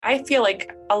I feel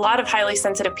like a lot of highly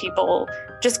sensitive people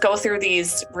just go through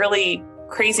these really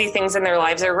crazy things in their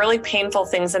lives or really painful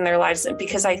things in their lives,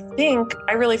 because I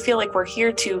really feel like we're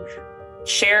here to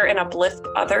share and uplift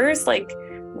others. Like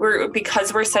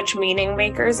because we're such meaning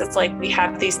makers, it's like we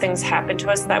have these things happen to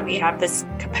us that we have this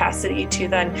capacity to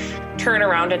then turn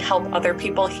around and help other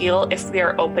people heal if we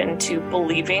are open to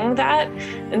believing that.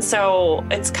 And so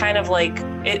it's kind of like,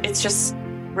 it's just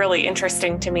really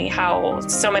interesting to me how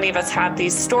so many of us have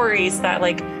these stories that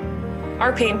like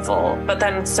are painful, but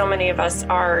then so many of us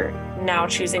are now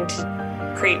choosing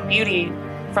to create beauty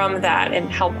from that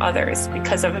and help others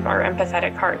because of our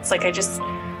empathetic hearts. Like I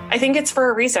think it's for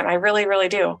a reason. I really, really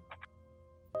do.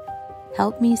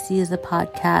 Help Me See is a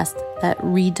podcast that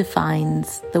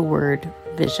redefines the word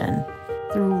vision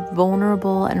through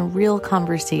vulnerable and real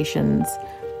conversations,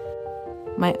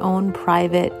 my own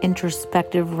private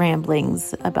introspective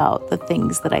ramblings about the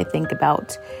things that I think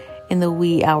about in the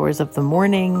wee hours of the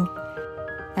morning,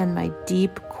 and my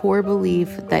deep core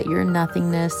belief that your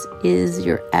nothingness is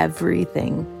your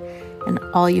everything and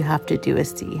all you have to do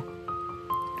is see.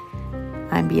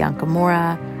 I'm Bianca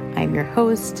Mora. I'm your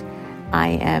host. I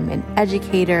am an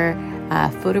educator,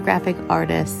 a photographic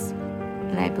artist,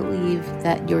 and I believe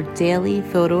that your daily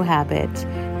photo habit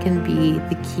can be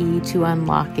the key to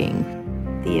unlocking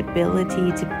the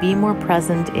ability to be more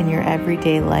present in your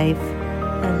everyday life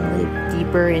and live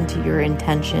deeper into your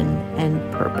intention and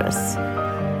purpose.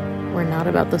 We're not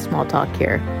about the small talk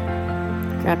here.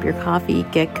 Grab your coffee,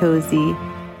 get cozy,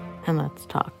 and let's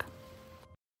talk.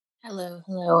 Hello,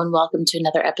 and welcome to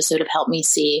another episode of Help Me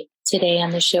See. Today on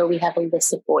the show, we have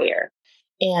Alissa Boyer.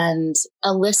 And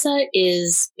Alissa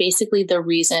is basically the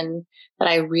reason that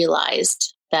I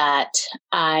realized that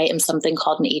I am something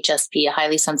called an HSP, a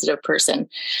highly sensitive person.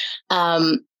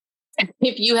 If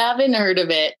you haven't heard of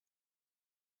it,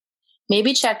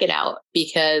 maybe check it out,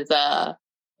 because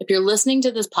if you're listening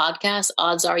to this podcast,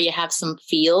 odds are you have some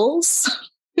feels.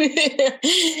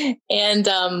 And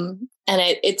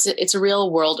it's a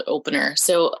real world opener.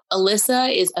 So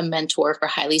Alissa is a mentor for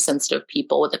highly sensitive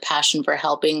people with a passion for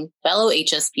helping fellow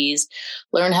HSPs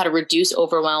learn how to reduce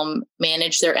overwhelm,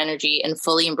 manage their energy, and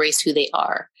fully embrace who they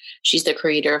are. She's the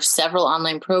creator of several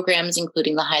online programs,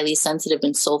 including the Highly Sensitive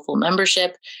and Soulful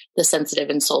Membership, the Sensitive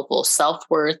and Soulful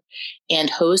Self-Worth, and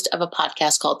host of a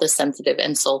podcast called The Sensitive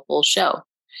and Soulful Show.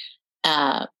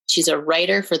 She's a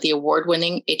writer for the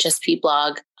award-winning HSP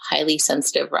blog, Highly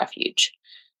Sensitive Refuge.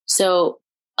 So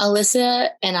Alissa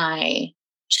and I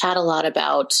chat a lot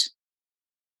about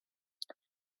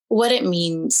what it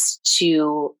means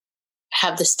to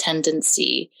have this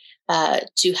tendency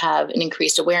to have an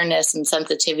increased awareness and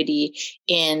sensitivity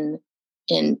in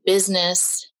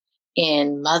business,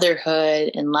 in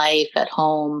motherhood, in life, at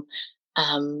home,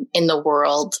 in the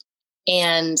world.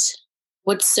 And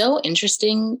what's so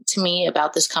interesting to me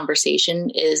about this conversation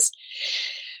is,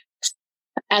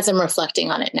 as I'm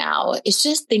reflecting on it now, it's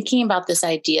just thinking about this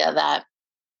idea that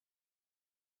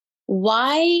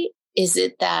why is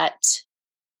it that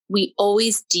we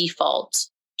always default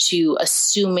to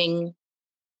assuming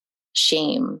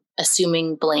shame,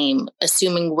 assuming blame,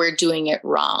 assuming we're doing it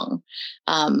wrong,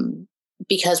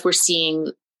 because we're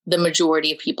seeing the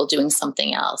majority of people doing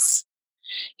something else.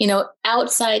 You know,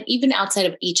 even outside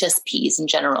of HSPs in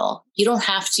general, you don't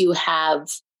have to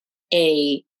have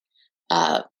a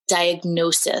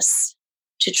diagnosis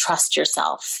to trust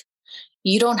yourself.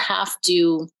 You don't have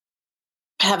to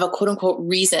have a quote unquote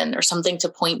reason or something to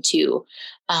point to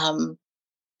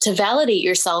validate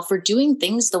yourself for doing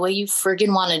things the way you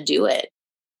friggin' want to do it.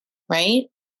 Right?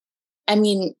 I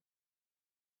mean,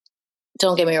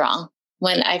 don't get me wrong.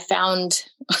 When I found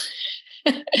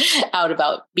out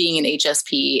about being an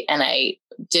HSP and I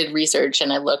did research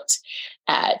and I looked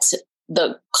at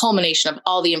the culmination of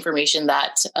all the information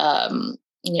that,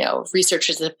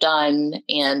 researchers have done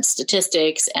and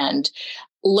statistics, and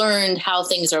learned how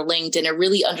things are linked, and I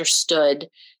really understood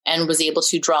and was able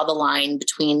to draw the line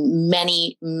between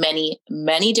many, many,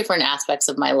 many different aspects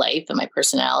of my life and my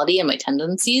personality and my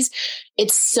tendencies.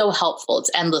 It's so helpful.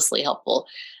 It's endlessly helpful.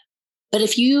 But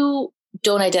if you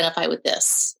don't identify with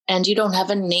this and you don't have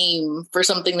a name for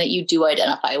something that you do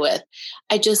identify with,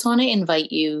 I just want to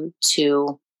invite you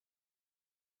to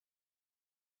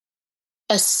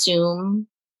assume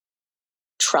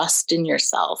trust in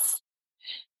yourself.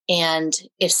 And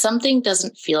if something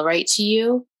doesn't feel right to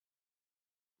you,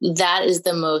 that is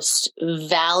the most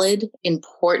valid,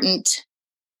 important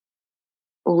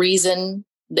reason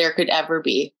there could ever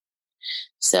be.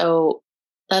 So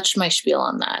that's my spiel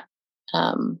on that.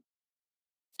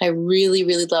 I really,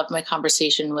 really loved my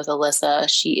conversation with Alissa.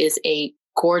 She is a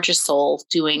gorgeous soul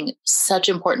doing such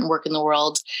important work in the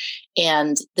world.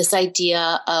 And this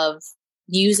idea of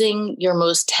using your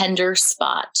most tender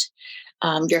spot,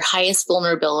 your highest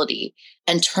vulnerability,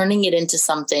 and turning it into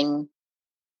something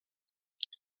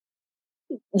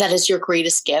that is your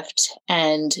greatest gift,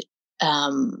 and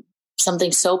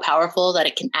something so powerful that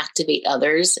it can activate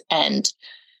others and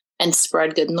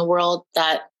spread good in the world.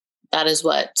 That is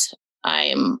what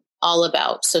I'm all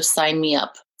about. So sign me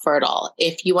up for it all.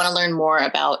 If you want to learn more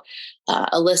about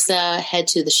Alissa, head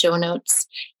to the show notes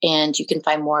and you can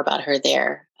find more about her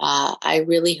there. I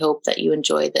really hope that you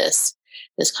enjoy this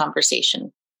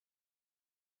conversation.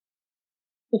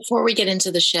 Before we get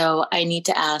into the show, I need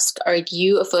to ask, are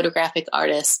you a photographic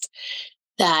artist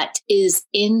that is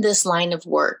in this line of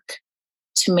work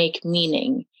to make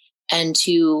meaning and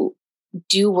to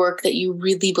do work that you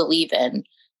really believe in,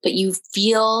 but you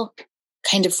feel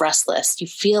kind of restless? You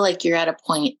feel like you're at a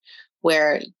point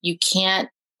where you can't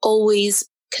always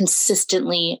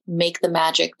consistently make the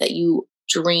magic that you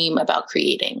dream about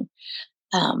creating.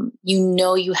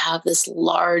 You have this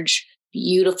large,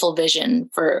 beautiful vision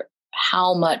for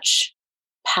how much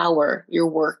power your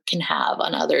work can have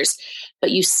on others,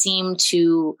 but you seem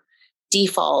to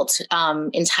default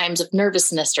in times of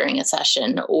nervousness during a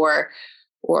session, or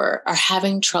are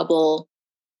having trouble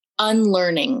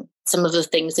unlearning some of the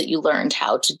things that you learned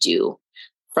how to do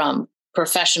from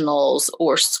professionals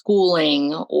or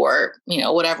schooling or,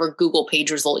 whatever Google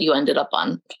page result you ended up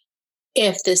on.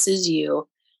 If this is you,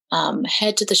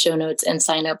 head to the show notes and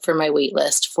sign up for my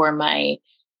waitlist for my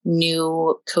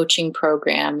new coaching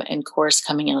program and course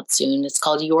coming out soon. It's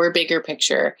called Your Bigger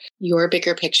Picture. Your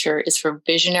Bigger Picture is for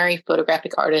visionary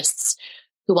photographic artists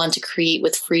who want to create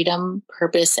with freedom,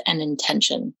 purpose, and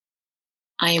intention.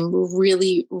 I am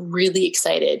really, really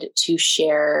excited to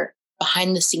share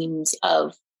behind the scenes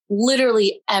of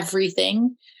literally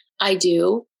everything I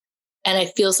do. And I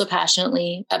feel so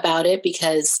passionately about it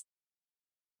because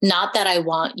not that I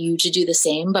want you to do the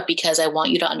same, but because I want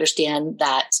you to understand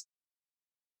that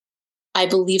I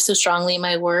believe so strongly in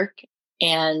my work,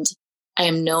 and I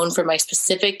am known for my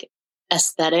specific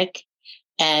aesthetic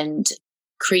and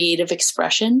creative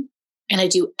expression, and I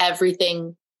do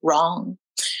everything wrong.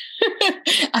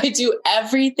 I do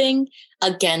everything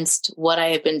against what I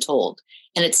have been told.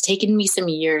 And it's taken me some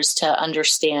years to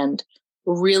understand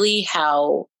really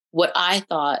how what I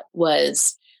thought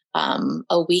was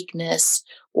a weakness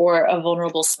or a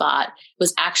vulnerable spot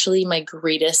was actually my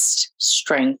greatest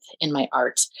strength in my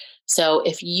art. So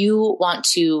if you want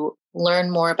to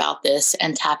learn more about this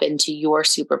and tap into your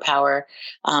superpower,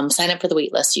 sign up for the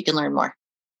waitlist. You can learn more.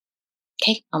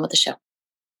 Okay, on with the show.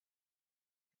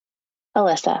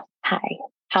 Alissa, hi.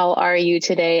 How are you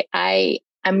today?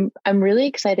 I'm really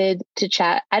excited to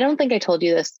chat. I don't think I told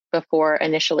you this before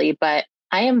initially, but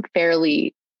I am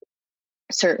fairly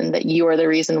certain that you are the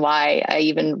reason why I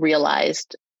even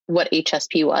realized what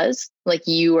HSP was. Like,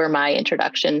 you were my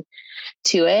introduction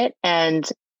to it. And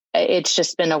it's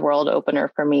just been a world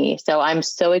opener for me. So I'm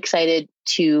so excited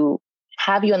to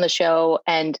have you on the show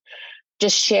and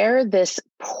just share this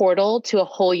portal to a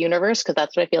whole universe, because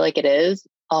that's what I feel like it is,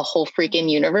 a whole freaking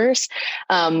universe,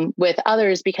 with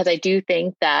others, because I do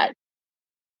think that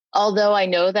although I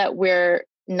know that we're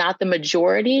not the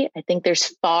majority, I think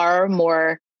there's far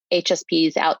more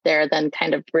HSPs out there than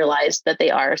kind of realize that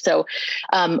they are. So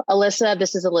Alissa,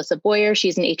 this is Alissa Boyer.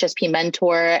 She's an HSP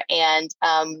mentor and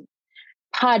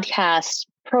podcasts,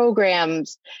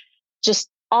 programs, just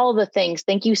all the things.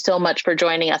 Thank you so much for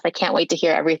joining us. I can't wait to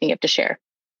hear everything you have to share.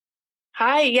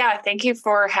 Hi. Yeah. Thank you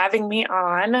for having me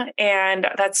on. And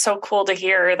that's so cool to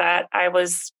hear that I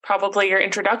was probably your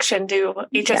introduction to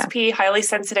HSP, highly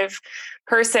sensitive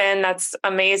person. That's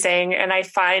amazing. And I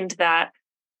find that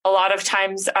a lot of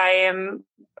times I am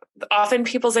often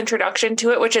people's introduction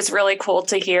to it, which is really cool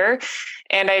to hear.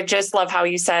 And I just love how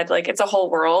you said, like, it's a whole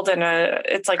world and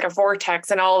it's like a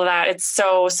vortex and all of that. It's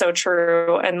so, so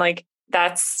true. And like,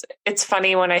 it's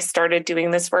funny, when I started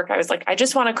doing this work, I was like, I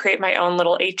just want to create my own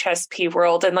little HSP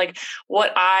world. And like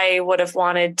what I would have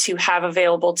wanted to have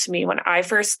available to me when I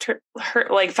first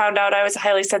found out I was a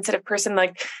highly sensitive person,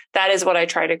 like that is what I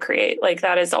try to create. Like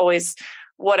that is always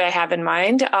what I have in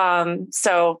mind.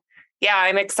 So yeah,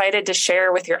 I'm excited to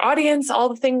share with your audience all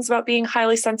the things about being a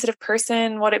highly sensitive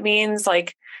person, what it means.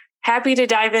 Like, happy to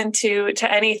dive into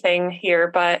anything here,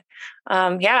 but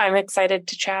yeah, I'm excited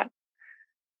to chat.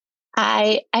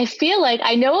 I feel like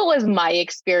I know it was my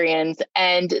experience,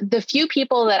 and the few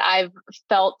people that I've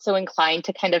felt so inclined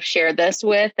to kind of share this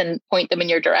with and point them in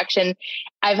your direction,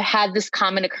 I've had this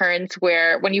common occurrence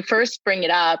where when you first bring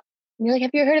it up, you're like,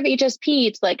 have you heard of HSP?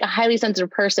 It's like a highly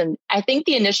sensitive person. I think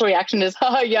the initial reaction is,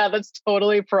 oh yeah, that's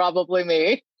totally probably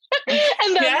me.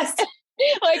 And then Yes.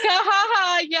 like, ha ha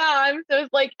ha, yeah. I'm so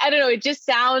like, I don't know. It just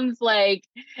sounds like,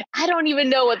 I don't even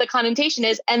know what the connotation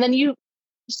is. And then you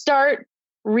start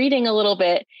reading a little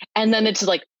bit and then it's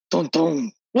like, dun,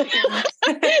 dun. Like,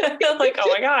 oh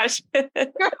my gosh.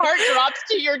 Your heart drops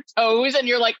to your toes and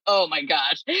you're like, oh my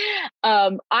gosh.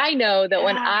 I know that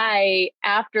when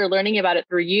after learning about it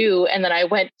through you, and then I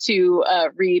went to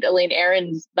read Elaine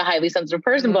Aron's The Highly Sensitive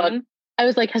Person book, I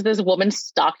was like, has this woman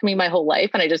stalked me my whole life?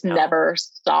 And I just never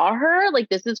saw her? Like,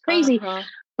 this is crazy.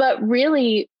 But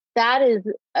really, that is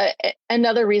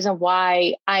another reason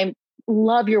why I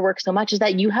love your work so much, is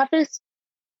that you have this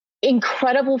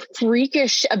incredible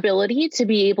freakish ability to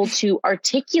be able to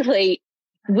articulate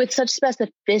with such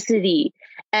specificity.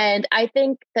 And I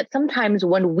think that sometimes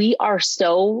when we are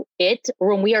so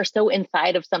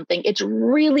inside of something, it's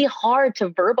really hard to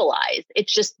verbalize.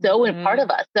 It's just so in part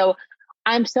of us. So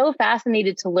I'm so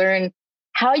fascinated to learn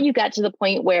how you got to the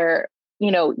point where,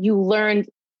 you learned,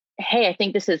 hey, I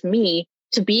think this is me,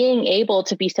 to being able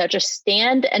to be such a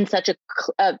stand and such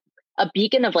a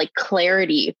beacon of like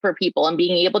clarity for people and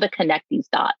being able to connect these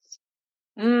dots.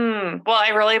 Well, I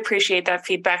really appreciate that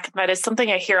feedback. That is something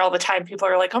I hear all the time. People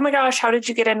are like, oh my gosh, how did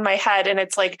you get in my head? And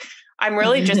it's like, I'm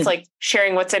really just like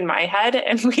sharing what's in my head.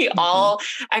 And we all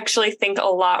actually think a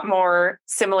lot more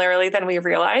similarly than we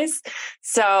realize.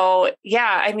 So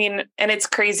yeah, I mean, and it's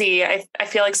crazy. I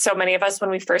feel like so many of us, when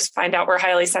we first find out we're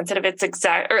highly sensitive,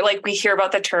 or like we hear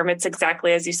about the term, it's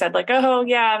exactly as you said, like, oh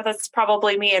yeah, that's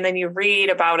probably me. And then you read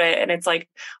about it and it's like,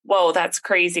 whoa, that's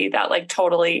crazy. That like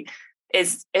totally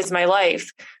is my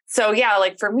life. So yeah,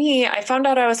 like for me, I found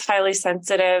out I was highly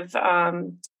sensitive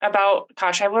about,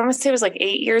 I want to say it was like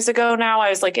 8 years ago now. I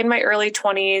was like in my early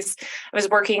 20s. I was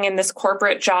working in this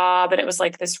corporate job and it was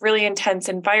like this really intense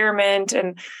environment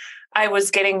and I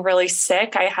was getting really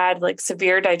sick. I had like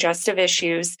severe digestive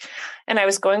issues and I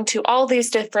was going to all these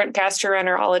different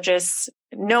gastroenterologists.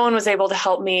 No one was able to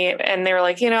help me. And they were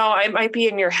like, it might be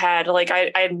in your head. Like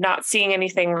I'm not seeing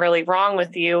anything really wrong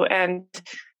with you. And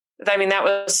I mean, that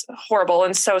was horrible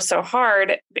and so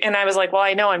hard. And I was like, well,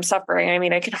 I know I'm suffering. I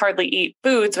mean, I could hardly eat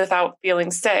foods without feeling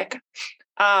sick.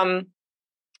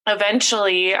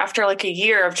 Eventually, after like a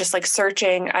year of just like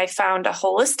searching, I found a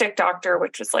holistic doctor,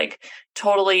 which was like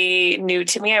totally new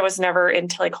to me. I was never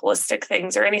into like holistic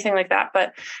things or anything like that,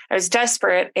 but I was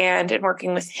desperate. And in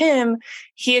working with him,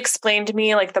 he explained to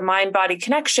me like the mind-body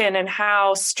connection and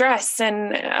how stress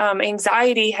and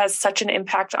anxiety has such an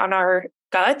impact on our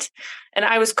gut. And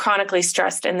I was chronically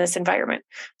stressed in this environment.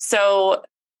 So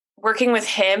working with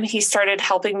him, he started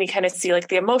helping me kind of see like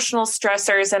the emotional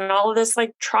stressors and all of this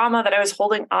like trauma that I was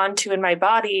holding on to in my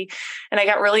body. And I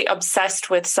got really obsessed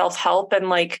with self-help and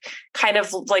like kind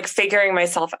of like figuring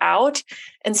myself out.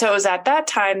 And so it was at that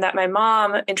time that my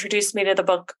mom introduced me to the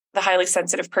book, The Highly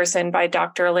Sensitive Person by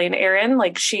Dr. Elaine Aron.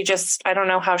 Like I don't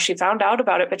know how she found out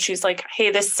about it, but she's like,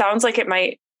 hey, this sounds like it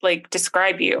might like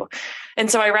describe you. And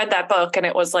so I read that book and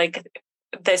it was like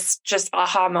this just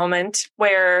aha moment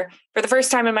where for the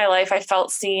first time in my life, I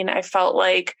felt seen. I felt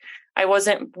like I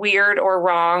wasn't weird or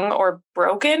wrong or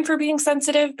broken for being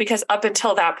sensitive, because up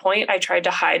until that point, I tried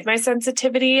to hide my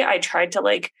sensitivity. I tried to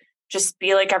like just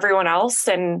be like everyone else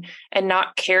and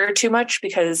not care too much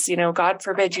because, God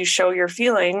forbid you show your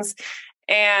feelings.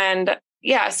 And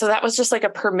yeah, so that was just like a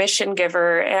permission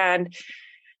giver. And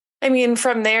I mean,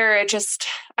 from there,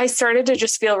 I started to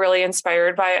just feel really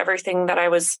inspired by everything that I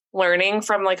was learning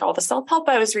from like all the self-help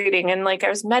I was reading and like I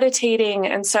was meditating.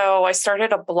 And so I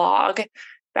started a blog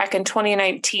back in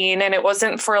 2019 and it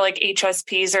wasn't for like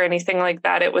HSPs or anything like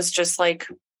that. It was just like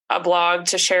a blog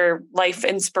to share life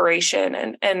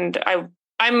inspiration. And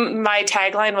my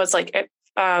tagline was like,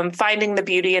 finding the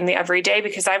beauty in the everyday,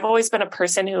 because I've always been a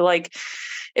person who like,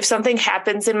 if something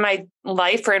happens in my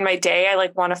life or in my day, I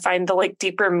like want to find the like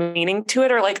deeper meaning to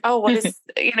it, or like, oh, what is,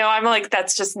 I'm like,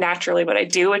 that's just naturally what I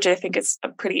do, which I think is a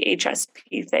pretty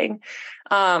HSP thing.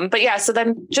 But yeah, so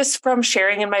then just from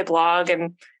sharing in my blog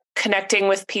and connecting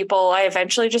with people, I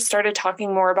eventually just started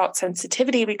talking more about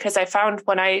sensitivity, because I found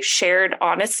when I shared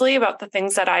honestly about the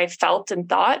things that I felt and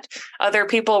thought, other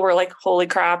people were like, holy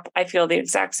crap, I feel the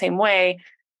exact same way.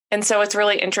 And so it's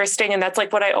really interesting. And that's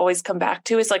like what I always come back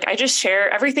to is like, I just share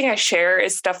everything I share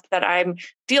is stuff that I'm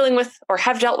dealing with or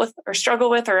have dealt with or struggle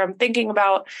with, or I'm thinking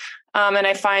about. And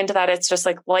I find that it's just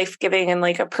like life-giving and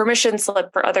like a permission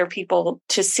slip for other people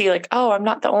to see like, oh, I'm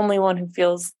not the only one who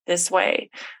feels this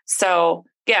way. So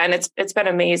yeah. And it's been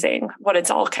amazing what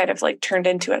it's all kind of like turned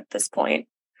into at this point.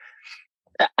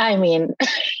 I mean,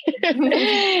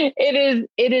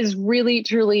 it is really,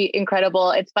 truly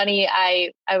incredible. It's funny.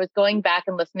 I was going back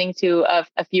and listening to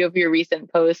a few of your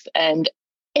recent posts, and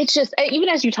it's just, even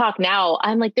as you talk now,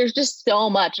 I'm like, there's just so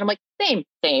much. And I'm like, same.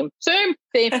 And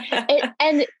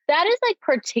that is like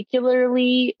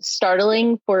particularly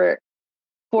startling for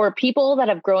people that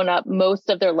have grown up most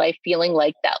of their life feeling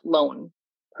like that lone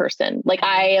person. Like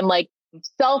I am like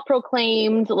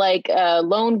self-proclaimed, like a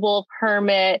lone wolf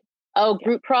hermit. Oh,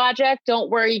 group project. Don't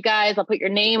worry, guys. I'll put your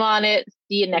name on it.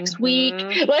 See you next week.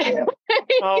 Like,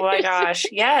 oh my gosh.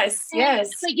 Yes.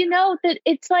 But you know that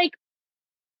it's like,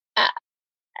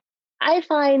 I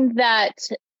find that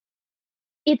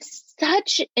it's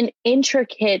such an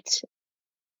intricate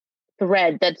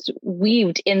thread that's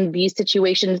weaved in these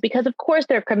situations, because of course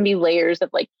there can be layers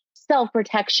of like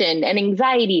self-protection and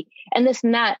anxiety and this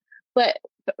and that. But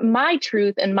my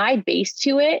truth and my base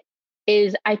to it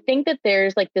is, I think that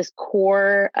there's like this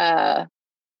core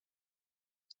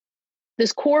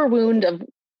wound of,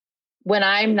 when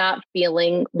I'm not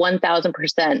feeling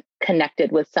 1000%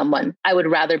 connected with someone, I would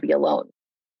rather be alone.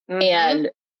 And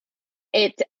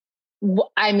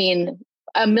I mean,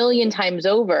 a million times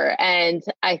over. And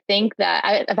I think that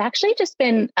I've actually just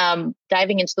been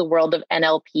diving into the world of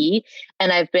NLP,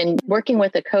 and I've been working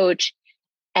with a coach,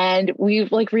 and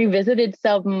we've like revisited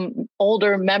some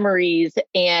older memories,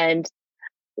 and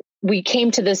we came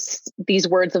to these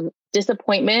words of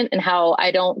disappointment and how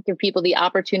I don't give people the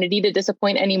opportunity to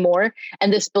disappoint anymore.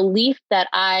 And this belief that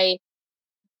I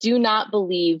do not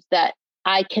believe that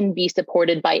I can be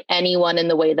supported by anyone in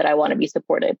the way that I want to be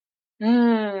supported.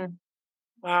 Wow.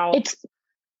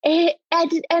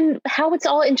 And how it's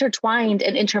all intertwined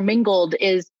and intermingled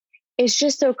is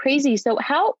just so crazy. So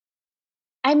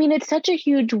it's such a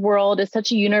huge world, it's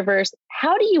such a universe.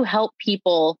 How do you help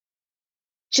people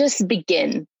just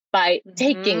begin by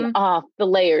taking off the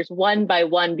layers one by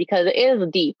one, because it is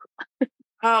deep?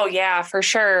 Oh yeah, for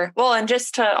sure. Well, and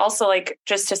just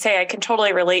to say, I can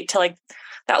totally relate to like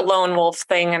that lone wolf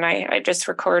thing. And I just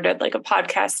recorded like a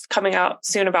podcast coming out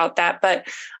soon about that. But,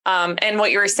 and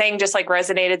what you were saying just like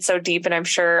resonated so deep. And I'm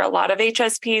sure a lot of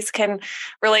HSPs can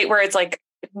relate, where it's like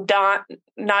not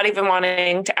even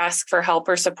wanting to ask for help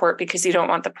or support because you don't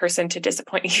want the person to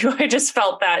disappoint you. I just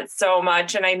felt that so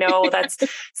much. And I know that's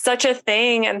such a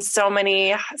thing. And so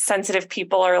many sensitive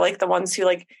people are like the ones who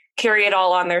like carry it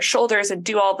all on their shoulders and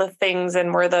do all the things.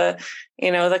 And we're the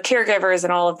caregivers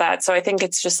and all of that. So I think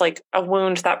it's just like a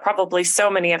wound that probably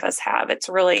so many of us have. It's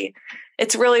really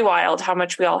wild how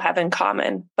much we all have in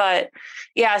common. But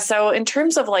yeah, so in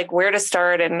terms of like where to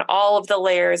start and all of the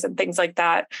layers and things like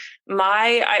that,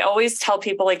 I always tell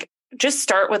people like, just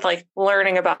start with like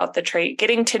learning about the trait,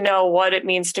 getting to know what it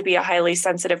means to be a highly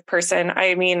sensitive person.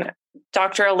 I mean,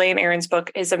 Dr. Elaine Aron's book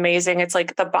is amazing. It's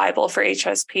like the Bible for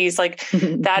HSPs. Like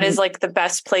that is like the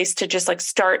best place to just like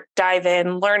start, dive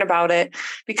in, learn about it.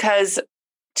 Because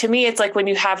to me, it's like when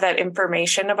you have that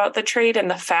information about the trait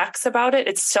and the facts about it,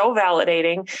 it's so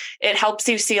validating. It helps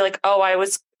you see like, oh, I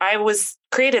was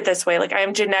created this way. Like I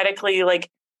am genetically like,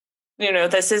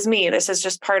 this is me. This is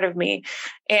just part of me.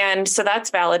 And so that's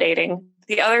validating.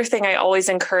 The other thing I always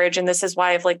encourage, and this is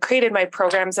why I've like created my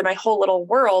programs and my whole little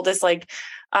world, is like,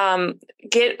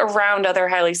 get around other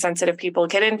highly sensitive people,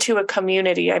 get into a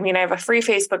community. I mean, I have a free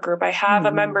Facebook group. I have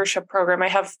a membership program. I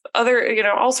have other,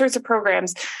 all sorts of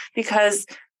programs, because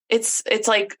it's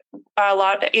like a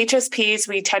lot of HSPs,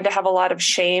 we tend to have a lot of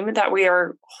shame that we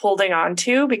are holding on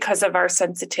to because of our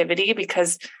sensitivity,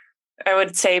 because I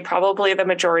would say probably the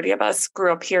majority of us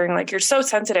grew up hearing like, you're so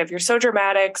sensitive, you're so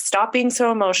dramatic, stop being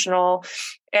so emotional.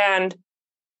 And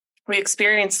we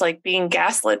experience like being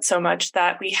gaslit so much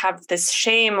that we have this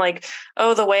shame, like,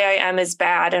 oh, the way I am is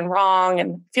bad and wrong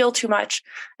and feel too much.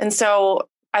 And so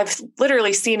I've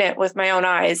literally seen it with my own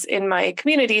eyes in my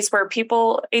communities where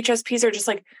HSPs are just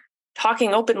like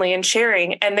talking openly and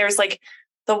sharing. And there's like,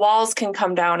 the walls can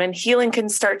come down and healing can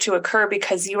start to occur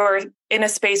because you are in a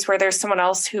space where there's someone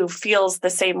else who feels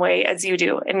the same way as you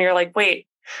do. And you're like, wait,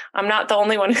 I'm not the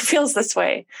only one who feels this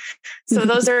way. So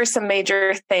those are some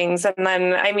major things. And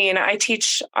then, I mean, I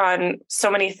teach on so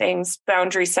many things.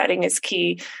 Boundary setting is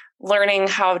key. Learning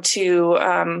how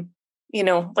to,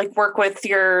 like work with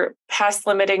your past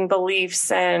limiting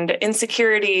beliefs and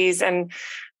insecurities and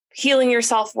healing your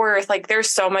self-worth. Like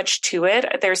there's so much to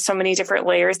it. There's so many different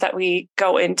layers that we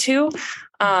go into.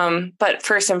 But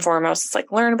first and foremost, it's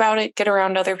like learn about it, get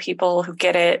around other people who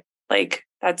get it. Like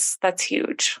that's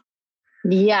huge.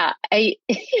 Yeah.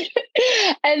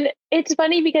 And it's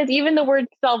funny because even the word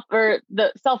self or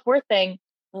the self-worth thing,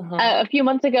 A few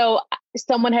months ago,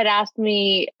 someone had asked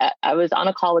me, I was on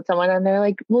a call with someone and they're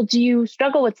like, well, do you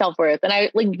struggle with self-worth? And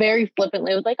I like very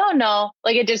flippantly was like, oh no,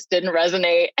 like it just didn't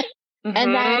resonate.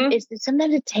 And then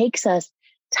sometimes it takes us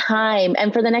time.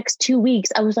 And for the next 2 weeks,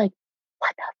 I was like,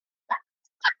 what the fuck?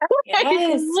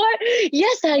 Yes. What?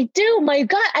 Yes, I do. My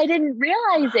God, I didn't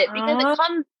realize it because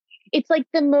it's like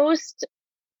the most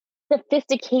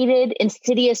sophisticated,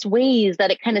 insidious ways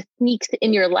that it kind of sneaks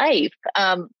in your life.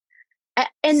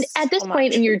 And at this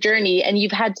point in your journey, and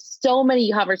you've had so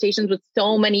many conversations with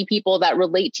so many people that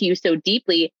relate to you so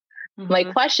deeply, my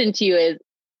question to you is,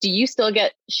 do you still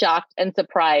get shocked and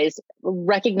surprised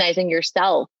recognizing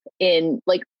yourself in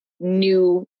like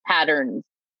new patterns?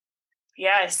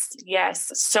 Yes.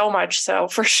 So much so,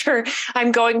 for sure.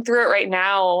 I'm going through it right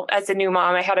now as a new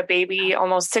mom. I had a baby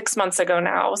almost 6 months ago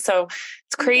now. So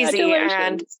it's crazy.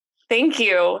 And thank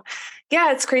you.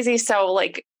 Yeah, it's crazy. So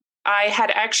like, I had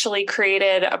actually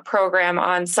created a program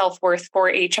on self-worth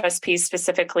for HSP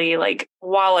specifically, like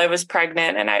while I was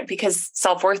pregnant. And because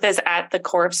self-worth is at the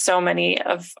core of so many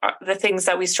of the things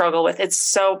that we struggle with. It's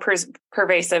so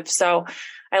pervasive. So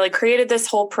I like created this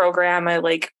whole program. I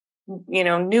like,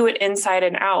 knew it inside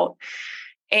and out.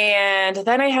 And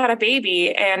then I had a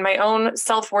baby and my own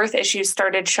self-worth issues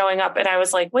started showing up. And I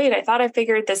was like, wait, I thought I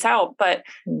figured this out, but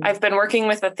I've been working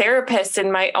with a therapist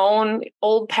and my own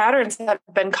old patterns have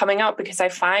been coming out because I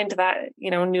find that,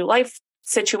 new life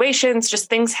situations, just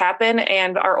things happen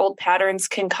and our old patterns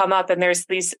can come up and there's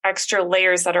these extra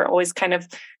layers that are always kind of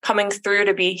coming through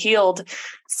to be healed.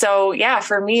 So yeah,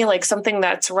 for me, like something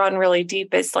that's run really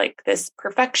deep is like this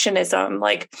perfectionism,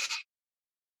 like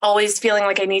always feeling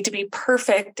like I need to be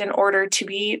perfect in order to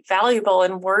be valuable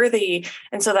and worthy.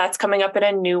 And so that's coming up in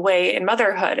a new way in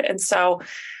motherhood. And so,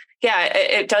 yeah,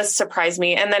 it does surprise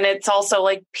me. And then it's also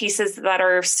like pieces that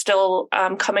are still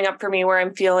coming up for me where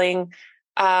I'm feeling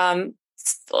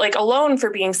like alone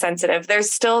for being sensitive. There's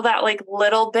still that like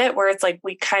little bit where it's like,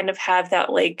 we kind of have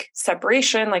that like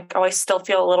separation, like, oh, I still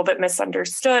feel a little bit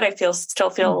misunderstood. I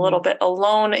still feel a little bit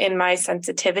alone in my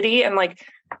sensitivity. And like,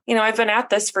 I've been at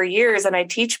this for years and I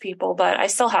teach people, but I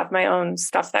still have my own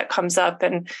stuff that comes up.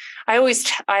 And I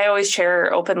always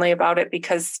share openly about it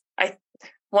because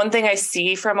one thing I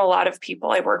see from a lot of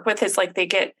people I work with is like, they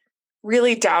get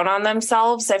really down on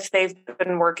themselves if they've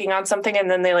been working on something and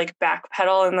then they like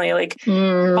backpedal and they like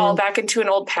fall back into an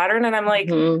old pattern. And I'm like,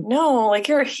 no, like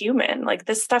you're a human, like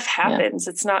this stuff happens.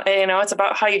 It's not, it's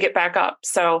about how you get back up.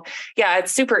 So yeah,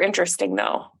 it's super interesting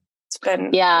though. It's been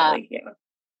really,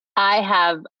 I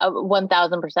have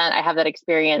 1000%. I have that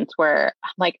experience where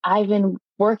I'm like, I've been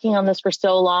working on this for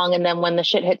so long. And then when the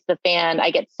shit hits the fan,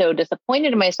 I get so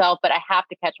disappointed in myself, but I have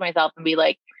to catch myself and be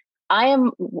like, I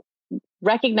am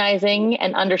recognizing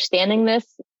and understanding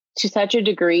this to such a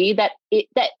degree that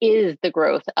that is the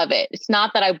growth of it. It's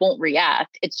not that I won't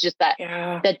react. It's just that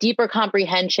that deeper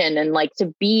comprehension and like to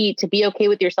be okay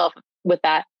with yourself with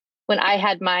that. When I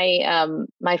had my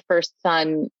my first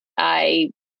son,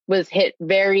 I was hit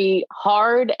very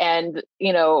hard and,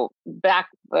 whiplashed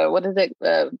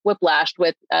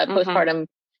with postpartum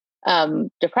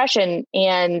depression.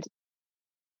 And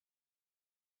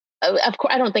of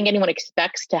course, I don't think anyone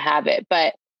expects to have it,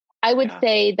 but I would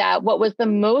say that what was the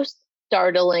most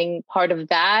startling part of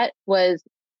that was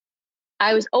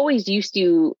I was always used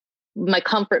to my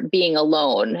comfort being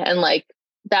alone. And like,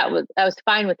 I was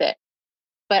fine with it.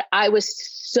 But I was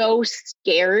so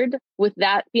scared with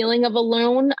that feeling of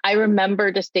alone. I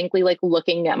remember distinctly like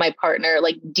looking at my partner,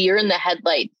 like deer in the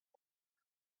headlights,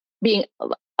 being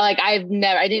like, I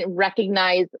didn't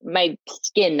recognize my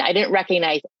skin. I didn't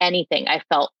recognize anything. I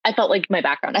felt like my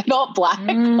background. I felt black,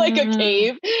 like a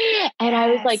cave. And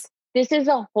I was like, this is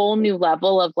a whole new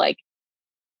level of like,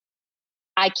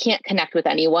 I can't connect with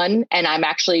anyone. And I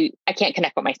can't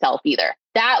connect with myself either.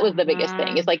 That was the biggest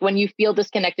thing, is like when you feel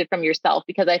disconnected from yourself,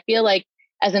 because I feel like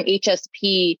as an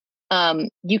HSP,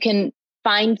 you can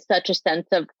find such a sense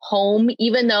of home,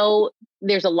 even though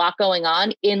there's a lot going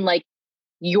on in like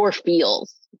your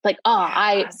feels. It's like,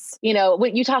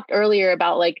 what you talked earlier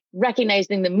about like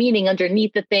recognizing the meaning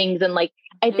underneath the things. And like,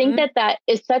 I think that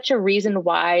is such a reason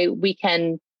why we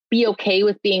can be okay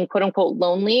with being quote unquote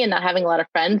lonely and not having a lot of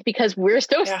friends, because we're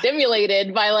so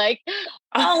stimulated by like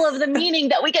all of the meaning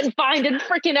that we can find in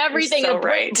freaking everything. So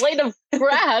blade of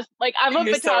grass. Like I'm a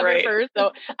photographer,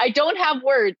 so I don't have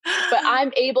words, but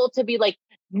I'm able to be like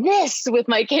this with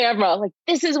my camera. Like,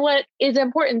 this is what is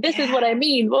important. This is what I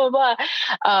mean, blah, blah,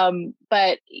 blah.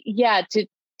 But yeah, to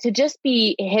just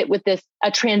be hit with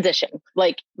a transition,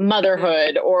 like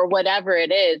motherhood or whatever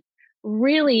it is,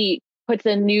 really puts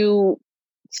a new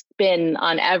spin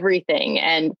on everything.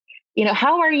 And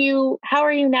how are you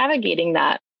navigating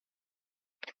that?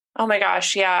 Oh my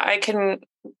gosh. Yeah. I can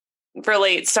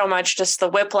relate so much, just the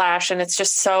whiplash. And it's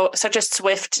just such a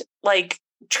swift, like,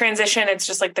 transition. It's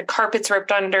just like the carpet's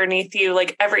ripped underneath you,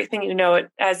 like everything,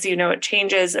 it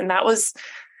changes. And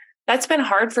that's been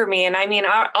hard for me. And I mean,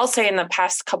 I'll say in the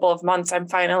past couple of months, I'm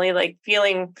finally like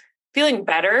feeling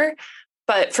better.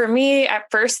 But for me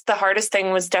at first, the hardest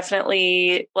thing was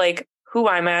definitely like, who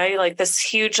am I? Like this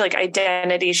huge, like,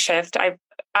 identity shift.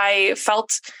 I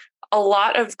felt a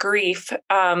lot of grief,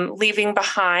 leaving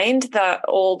behind the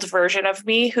old version of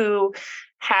me who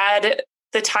had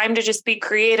the time to just be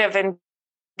creative and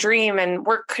dream and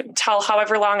work till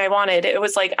however long I wanted. It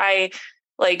was like, I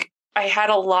had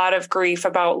a lot of grief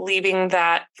about leaving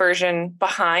that version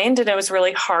behind. And it was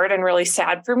really hard and really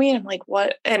sad for me. And I'm like,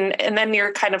 what? And then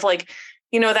you're kind of like,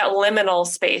 that liminal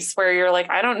space where you're like,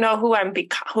 I don't know who I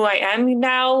am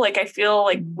now. Like, I feel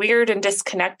like weird and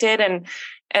disconnected.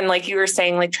 And like you were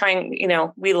saying, like trying,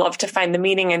 we love to find the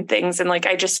meaning in things. And like,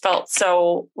 I just felt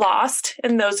so lost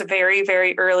in those very,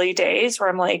 very early days where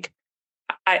I'm like,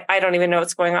 I don't even know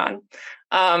what's going on.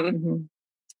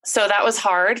 So that was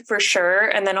hard for sure.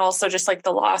 And then also just like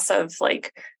the loss of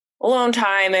like alone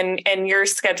time and your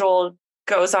schedule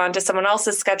goes on to someone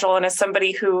else's schedule. And as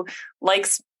somebody who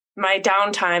likes my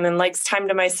downtime and likes time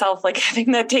to myself, like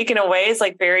having that taken away is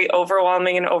like very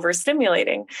overwhelming and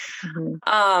overstimulating.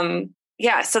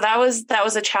 So that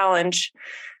was a challenge.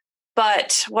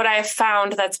 But what I've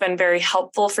found that's been very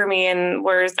helpful for me, and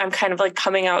where I'm kind of like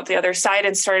coming out the other side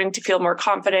and starting to feel more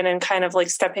confident and kind of like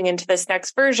stepping into this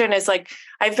next version, is like,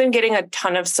 I've been getting a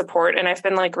ton of support, and I've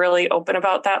been like really open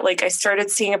about that. Like I started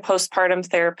seeing a postpartum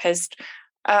therapist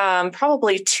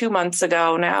probably 2 months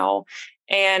ago now.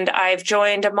 And I've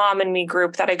joined a Mom and Me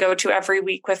group that I go to every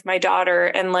week with my daughter,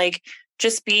 and like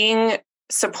just being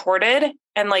supported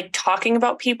and like talking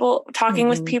with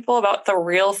people about the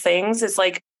real things is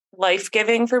like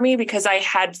life-giving for me, because I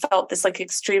had felt this like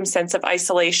extreme sense of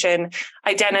isolation,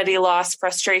 identity loss,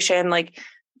 frustration, like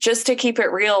just to keep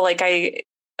it real. Like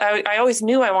I always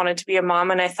knew I wanted to be a mom,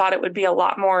 and I thought it would be a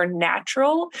lot more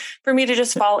natural for me to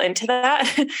just fall into that,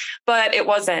 but it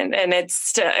wasn't. And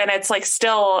it's like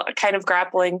still kind of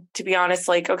grappling, to be honest,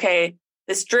 like, okay,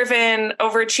 this driven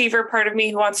overachiever part of me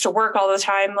who wants to work all the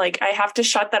time, like I have to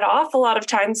shut that off a lot of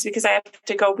times because I have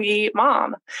to go be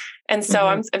mom. And so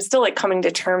I'm still like coming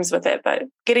to terms with it, but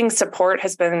getting support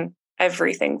has been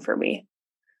everything for me.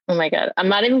 Oh my God. I'm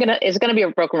not even it's going to be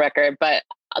a broken record, but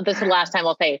this is the last time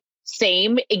I'll say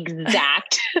same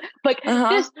exact, like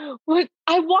this, what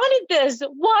I wanted this,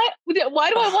 why do I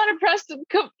want to press,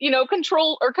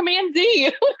 control or command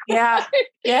Z? Yeah.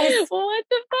 Yes. What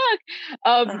the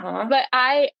fuck? But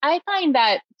I find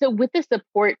that, so with the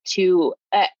support too,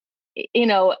 and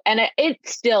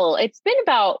it's been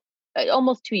about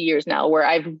almost 2 years now where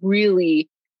I've really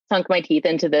sunk my teeth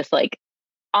into this like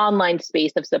online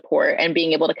space of support and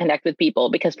being able to connect with people,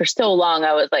 because for so long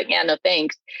I was like, yeah, no,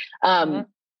 thanks.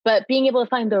 But being able to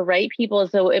find the right people is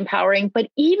so empowering.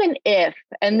 But even if,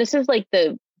 and this is like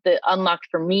the unlock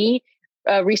for me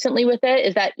recently with it,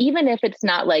 is that even if it's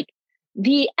not like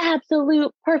the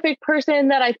absolute perfect person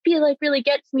that I feel like really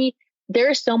gets me,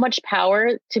 there's so much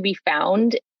power to be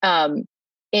found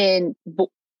in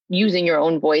using your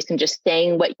own voice and just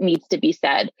saying what needs to be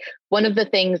said. One of the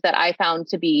things that I found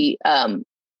to be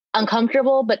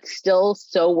uncomfortable, but still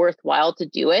so worthwhile to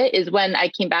do it, is when I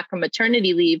came back from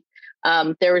maternity leave.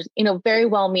 There was, very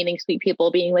well-meaning, sweet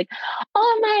people being like,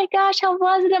 oh my gosh, how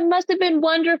was it? It must have been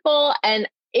wonderful. And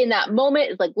in that moment,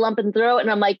 it's like lump in the throat.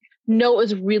 And I'm like, no, it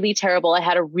was really terrible. I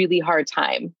had a really hard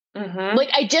time. Like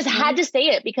I just had to say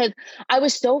it because I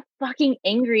was so fucking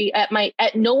angry at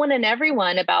no one and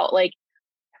everyone about like,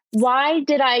 why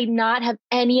did I not have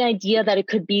any idea that it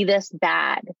could be this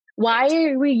bad? Why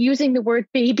are we using the word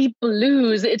baby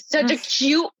blues? It's such a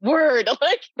cute word.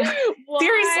 Like, why?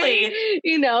 Seriously,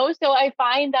 so I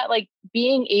find that like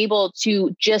being able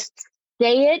to just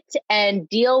say it and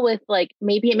deal with like,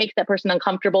 maybe it makes that person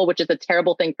uncomfortable, which is a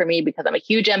terrible thing for me because I'm a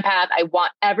huge empath. I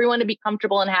want everyone to be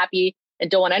comfortable and happy and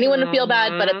don't want anyone to feel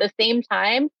bad. But at the same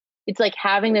time, it's like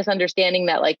having this understanding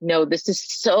that like, no, this is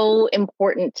so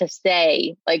important to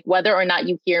say, like whether or not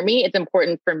you hear me, it's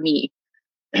important for me.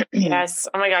 Yes.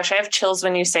 Oh my gosh. I have chills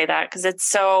when you say that, because that's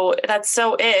so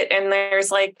it. And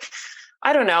there's like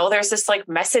I don't know, there's this like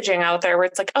messaging out there where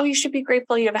it's like, oh, you should be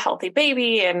grateful you have a healthy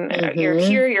baby and you're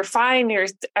here, you're fine,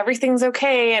 everything's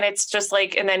okay. And it's just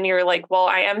like, and then you're like, well,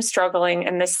 I am struggling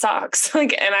and this sucks.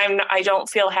 Like, and I don't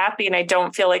feel happy and I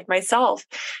don't feel like myself.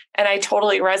 And I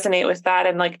totally resonate with that.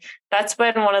 And like, that's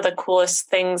been one of the coolest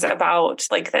things about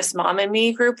like this Mom and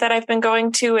Me group that I've been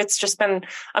going to. It's just been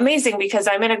amazing because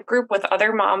I'm in a group with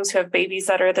other moms who have babies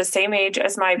that are the same age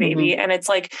as my baby. And it's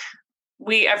like,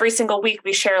 every single week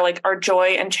we share like our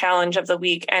joy and challenge of the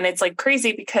week. And it's like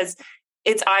crazy because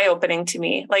it's eye-opening to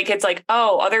me. Like, it's like,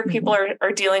 oh, other people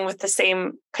are dealing with the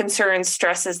same concerns,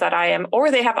 stresses that I am,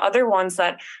 or they have other ones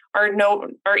that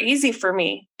are easy for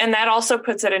me. And that also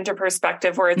puts it into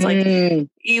perspective where it's like,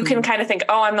 you can kind of think,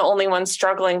 oh, I'm the only one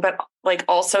struggling, but like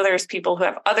also there's people who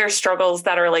have other struggles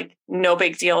that are like no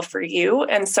big deal for you.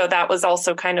 And so that was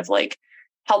also kind of like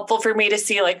helpful for me to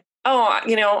see like, oh,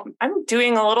 I'm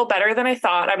doing a little better than I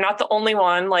thought. I'm not the only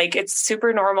one. Like, it's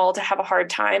super normal to have a hard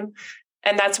time.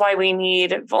 And that's why we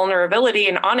need vulnerability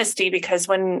and honesty, because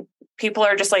when people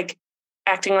are just like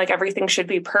acting like everything should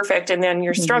be perfect and then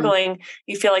you're struggling,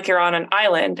 you feel like you're on an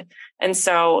island. And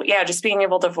so, yeah, just being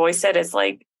able to voice it is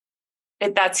like,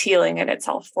 that's healing in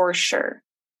itself for sure.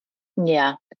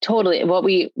 Yeah, totally. What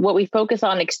we focus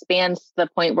on expands to the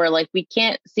point where like we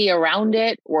can't see around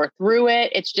it or through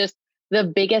it. It's just the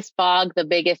biggest fog, the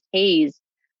biggest haze.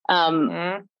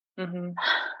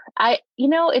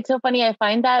 It's so funny. I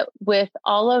find that with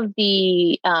all of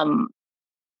the,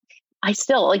 I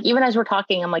still like, even as we're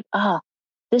talking, I'm like,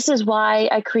 this is why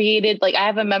I created, like, I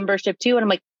have a membership too. And I'm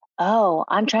like, oh,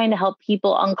 I'm trying to help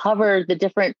people uncover the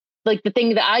different, like the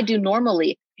thing that I do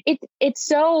normally. It's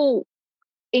so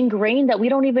ingrained that we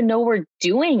don't even know we're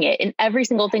doing it in every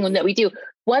single thing that we do.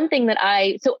 One thing that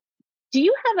do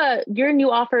you have your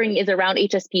new offering is around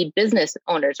HSP business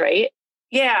owners, right?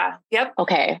 Yeah. Yep.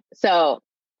 Okay. So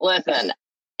listen,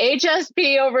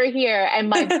 HSP over here. And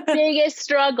my biggest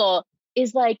struggle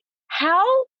is like, how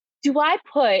do I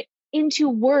put into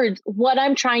words what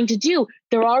I'm trying to do?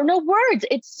 There are no words.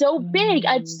 It's so big.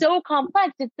 It's so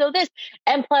complex. It's so this.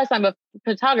 And plus I'm a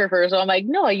photographer. So I'm like,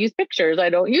 no, I use pictures. I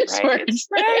don't use words.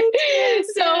 Right.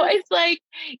 So it's like,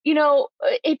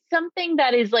 it's something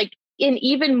that is like, in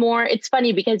even more, it's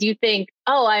funny because you think,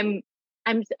 oh, I'm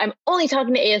only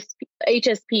talking to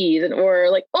HSPs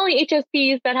or like only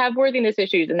HSPs that have worthiness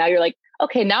issues. And now you're like,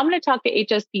 okay, now I'm going to talk to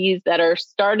HSPs that are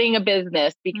starting a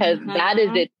business because that is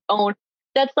its own,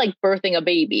 that's like birthing a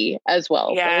baby as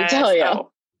well. Yeah, let me tell you.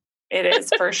 So it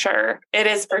is for sure. It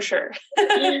is for sure.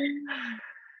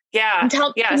 Yeah.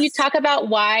 Can you talk about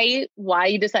why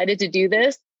you decided to do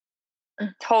this?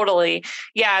 Totally.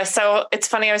 Yeah. So it's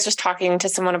funny. I was just talking to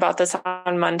someone about this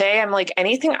on Monday. I'm like,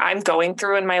 anything I'm going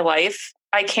through in my life,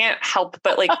 I can't help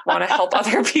but like want to help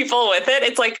other people with it.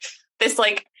 It's like this,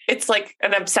 like, it's like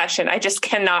an obsession. I just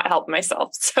cannot help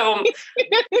myself. So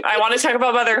I want to talk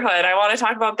about motherhood. I want to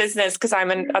talk about business because I'm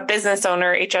a business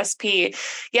owner, HSP.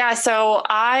 Yeah. So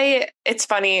it's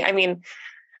funny. I mean,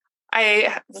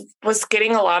 I was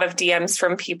getting a lot of DMs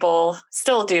from people,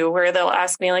 still do, where they'll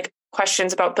ask me like,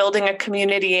 questions about building a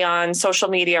community on social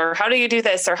media, or how do you do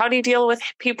this, or how do you deal with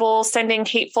people sending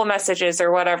hateful messages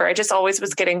or whatever. I just always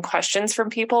was getting questions from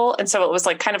people. And so it was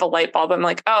like kind of a light bulb. I'm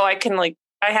like, oh, I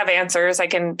have answers. I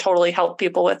can totally help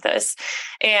people with this.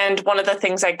 And one of the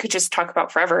things I could just talk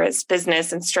about forever is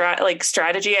business and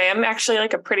strategy. I am actually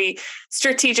like a pretty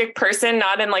strategic person,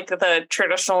 not in like the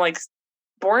traditional, like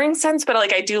boring sense, but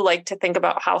like I do like to think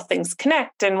about how things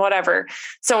connect and whatever.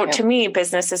 So to me,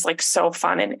 business is like so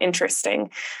fun and interesting.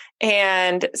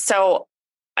 And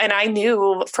I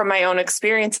knew from my own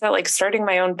experience that like starting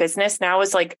my own business now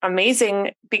is like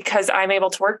amazing because I'm able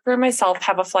to work for myself,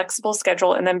 have a flexible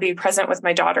schedule, and then be present with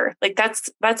my daughter. Like that's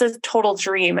a total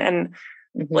dream and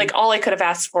like all I could have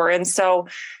asked for. And so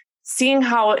seeing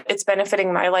how it's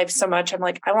benefiting my life so much, I'm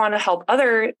like, I want to help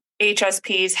other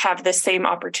HSPs have the same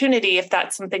opportunity if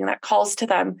that's something that calls to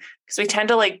them, because we tend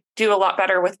to like do a lot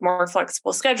better with more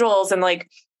flexible schedules. And like,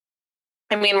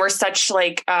 I mean, we're such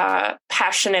like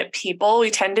passionate people.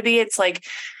 We tend to be, it's like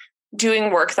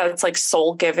doing work that's like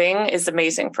soul giving is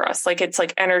amazing for us. Like it's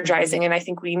like energizing. And I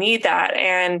think we need that.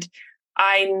 And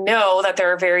I know that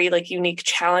there are very like unique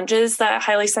challenges that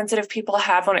highly sensitive people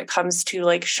have when it comes to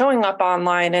like showing up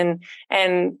online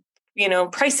and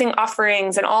pricing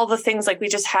offerings and all the things. Like we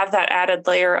just have that added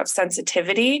layer of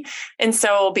sensitivity. And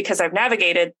so because I've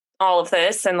navigated all of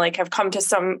this and like have come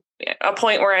to a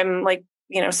point where I'm like,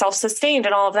 self-sustained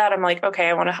and all of that, I'm like, okay,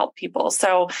 I want to help people.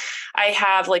 So I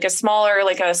have like a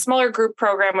smaller group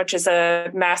program, which is a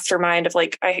mastermind of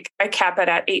like, I cap it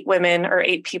at 8 women or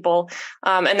 8 people.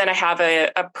 And then I have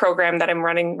a program that I'm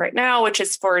running right now, which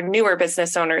is for newer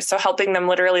business owners. So helping them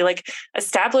literally like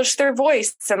establish their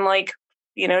voice and like,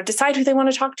 decide who they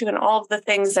want to talk to and all of the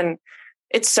things. And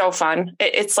it's so fun.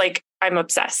 It's like, I'm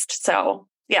obsessed. So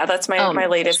yeah, that's my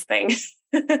latest thing.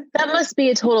 That must be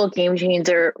a total game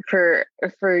changer for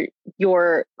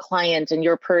your client and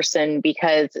your person,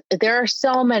 because there are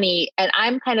so many, and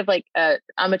I'm kind of like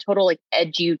I'm a total like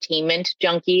edutainment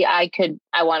junkie. I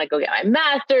want to go get my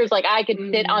master's. Like I could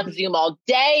sit on Zoom all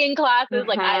day in classes.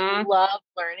 Like I love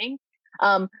learning.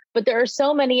 But there are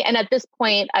so many, and at this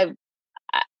point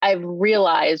I've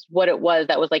realized what it was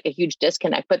that was like a huge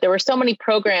disconnect, but there were so many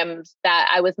programs that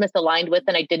I was misaligned with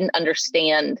and I didn't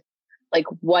understand like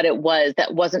what it was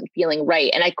that wasn't feeling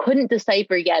right. And I couldn't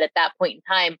decipher yet at that point in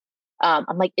time.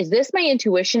 I'm like, is this my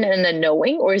intuition and a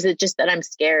knowing, or is it just that I'm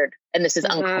scared and this is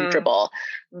uncomfortable?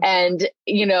 And,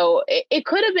 it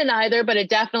could have been either, but it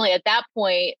definitely at that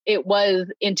point, it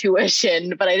was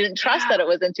intuition, but I didn't trust that it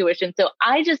was intuition. So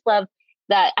I just love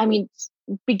that. I mean,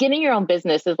 beginning your own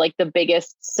business is like the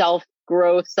biggest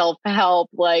self-growth, self-help,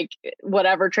 like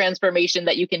whatever transformation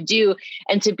that you can do.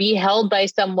 And to be held by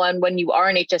someone when you are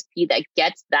an HSP that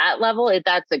gets that level,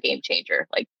 that's a game changer.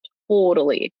 Like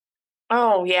totally.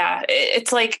 Oh yeah.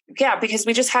 It's like, yeah, because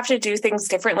we just have to do things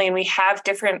differently and we have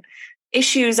different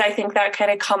issues, I think, that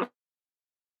kind of come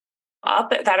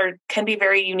up that can be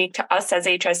very unique to us as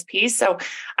HSP. So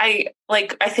I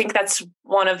think that's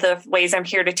one of the ways I'm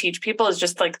here to teach people is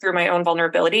just like through my own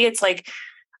vulnerability. It's like,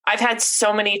 I've had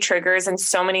so many triggers and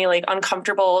so many like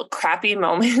uncomfortable, crappy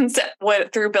moments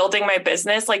through building my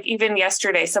business. Like even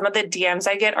yesterday, some of the DMs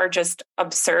I get are just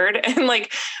absurd and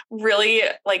like really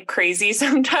like crazy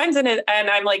sometimes. And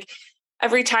I'm like,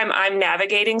 every time I'm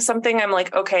navigating something, I'm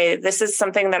like, okay, this is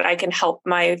something that I can help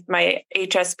my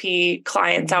HSP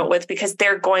clients out with, because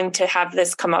they're going to have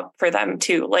this come up for them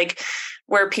too. Like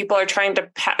where people are trying to,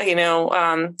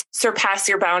 surpass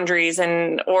your boundaries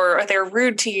or they're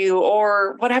rude to you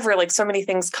or whatever, like so many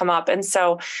things come up. And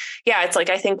so, yeah, it's like,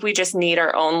 I think we just need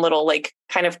our own little like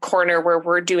kind of corner where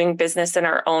we're doing business in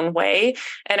our own way.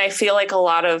 And I feel like a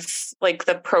lot of like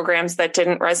the programs that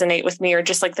didn't resonate with me, or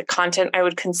just like the content I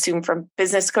would consume from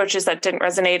business coaches that didn't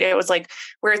resonate, it was like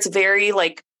where it's very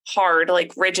like hard,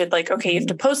 like rigid, like, okay, you have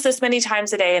to post this many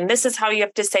times a day and this is how you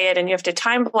have to say it. And you have to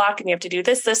time block and you have to do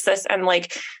this. And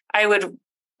like, I would,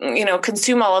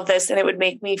 consume all of this and it would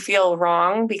make me feel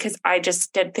wrong because I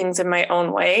just did things in my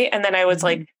own way. And then I was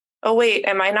like, oh, wait,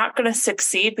 am I not going to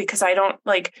succeed because I don't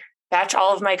like batch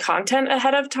all of my content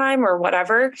ahead of time or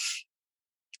whatever?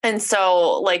 And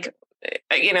so like,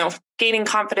 gaining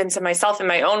confidence in myself in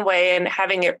my own way and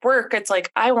having it work, it's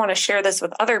like, I want to share this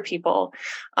with other people.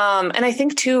 And I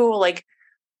think too, like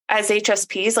as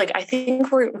HSPs, like I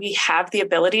think we have the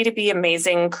ability to be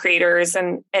amazing creators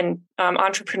and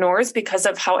entrepreneurs because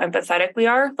of how empathetic we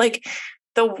are. Like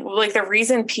the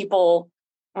reason people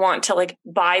want to like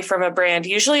buy from a brand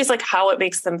usually is like how it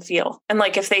makes them feel. And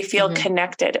like if they feel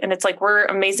connected, and it's like, we're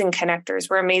amazing connectors.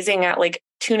 We're amazing at like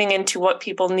tuning into what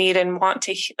people need and want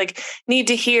to like need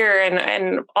to hear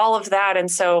and all of that.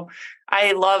 And so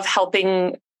I love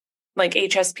helping like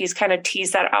HSPs kind of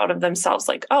tease that out of themselves.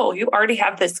 Like, oh, you already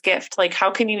have this gift. Like,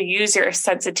 how can you use your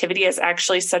sensitivity as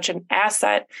actually such an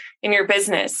asset in your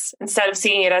business instead of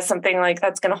seeing it as something like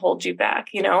that's going to hold you back,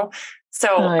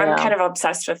 So I'm kind of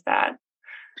obsessed with that.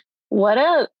 What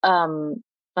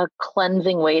a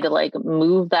cleansing way to like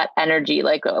move that energy.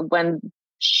 Like when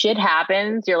shit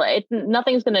happens, you're like,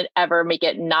 nothing's going to ever make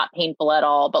it not painful at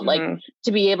all. But like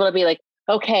to be able to be like,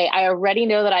 okay, I already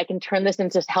know that I can turn this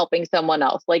into helping someone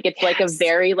else. Like it's like a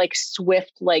very like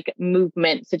swift, like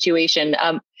movement situation.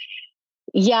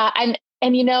 Yeah. And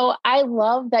I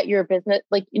love that your business,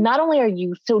 like not only are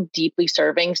you so deeply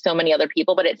serving so many other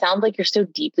people, but it sounds like you're so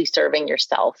deeply serving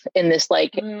yourself in this,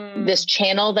 like this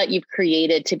channel that you've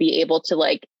created to be able to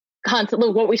like constantly,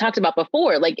 what we talked about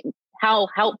before, like how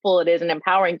helpful it is and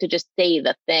empowering to just say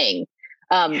the thing.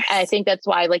 And I think that's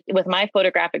why, like with my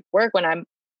photographic work, when I'm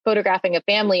photographing a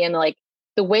family and like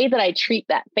the way that I treat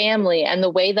that family and the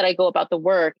way that I go about the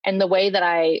work and the way that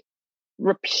I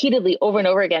repeatedly over and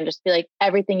over again, just be like,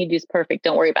 everything you do is perfect.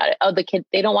 Don't worry about it. Oh, the kids,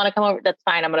 they don't want to come over. That's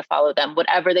fine. I'm going to follow them.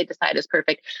 Whatever they decide is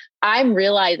perfect. I'm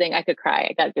realizing I could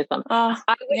cry. I got goosebumps.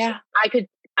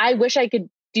 I wish I could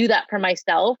do that for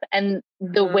myself. And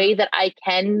the way that I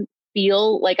can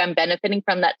feel like I'm benefiting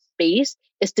from that space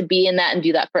is to be in that and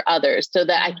do that for others so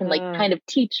that I can like kind of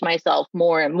teach myself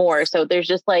more and more. So there's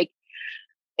just like,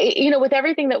 with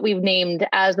everything that we've named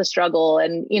as the struggle,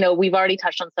 and, we've already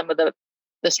touched on some of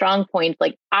the strong points,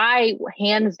 like I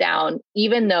hands down,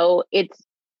 even though it's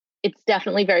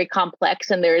definitely very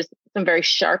complex and there's some very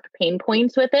sharp pain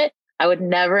points with it, I would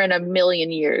never in a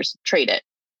million years trade it.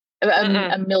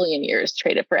 A million years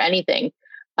trade it for anything.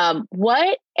 And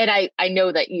I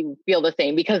know that you feel the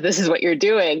same because this is what you're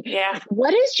doing. Yeah.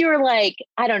 What is your, like,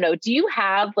 I don't know, do you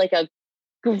have like a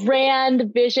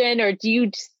grand vision, or do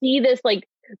you see this like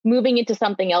moving into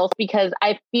something else? Because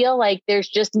I feel like there's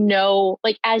just no,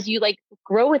 like, as you like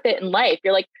grow with it in life,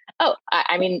 you're like, oh,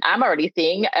 I mean, I'm already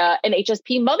seeing an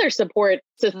HSP mother support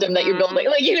system that you're building.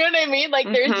 Like, you know what I mean? Like,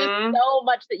 there's just so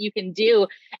much that you can do,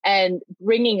 and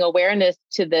bringing awareness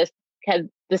to this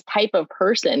type of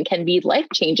person can be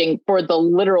life-changing for the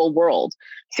literal world.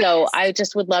 So I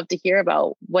just would love to hear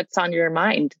about what's on your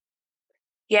mind.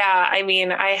 Yeah. I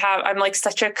mean, I'm like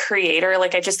such a creator.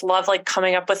 Like, I just love like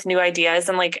coming up with new ideas,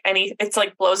 and like it's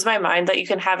like blows my mind that you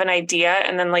can have an idea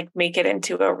and then like make it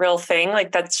into a real thing.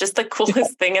 Like, that's just the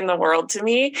coolest thing in the world to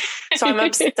me. So I'm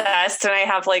obsessed, and I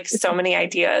have like so many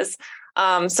ideas.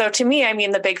 So to me, I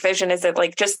mean, the big vision is that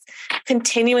like just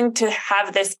continuing to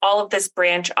have all of this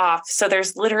branch off. So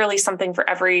there's literally something for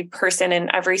every person in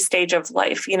every stage of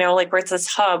life, like where it's this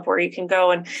hub where you can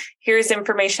go and here's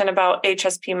information about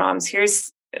HSP moms. Here's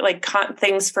like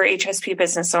things for HSP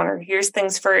business owner. Here's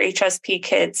things for HSP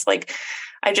kids. Like,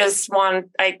 I just want,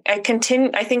 I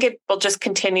think it will just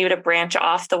continue to branch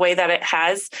off the way that it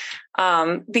has.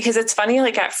 Because it's funny,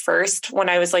 like at first when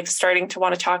I was like starting to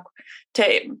want to talk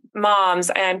to moms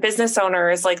and business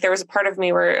owners, like there was a part of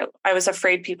me where I was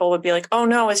afraid people would be like, oh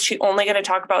no, is she only going to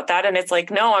talk about that? And it's like,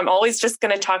 no, I'm always just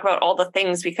going to talk about all the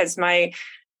things, because my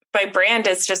brand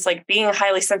is just like being a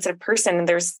highly sensitive person, and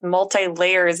there's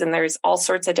multi-layers and there's all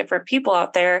sorts of different people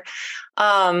out there.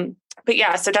 But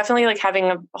yeah, so definitely like having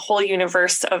a whole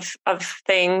universe of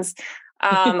things.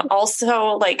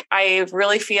 Also, like, I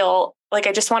really feel like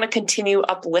I just want to continue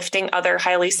uplifting other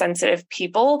highly sensitive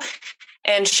people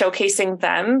and showcasing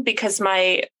them, because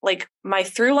my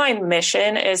through line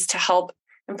mission is to help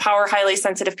empower highly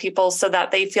sensitive people so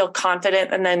that they feel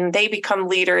confident, and then they become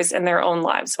leaders in their own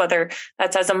lives, whether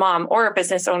that's as a mom or a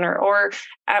business owner or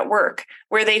at work,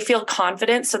 where they feel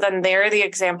confident. So then they're the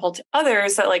example to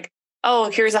others that like, oh,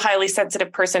 here's a highly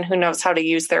sensitive person who knows how to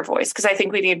use their voice. Cause I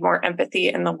think we need more empathy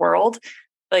in the world.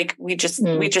 Like we just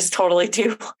totally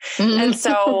do. And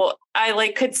so I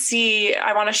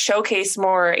I want to showcase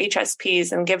more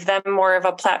HSPs and give them more of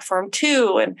a platform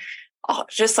too. And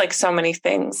just like so many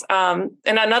things. And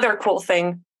another cool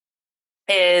thing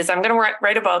is I'm going to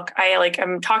write a book.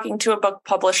 I'm talking to a book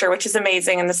publisher, which is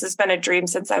amazing. And this has been a dream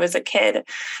since I was a kid.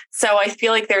 So I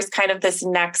feel like there's kind of this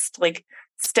next like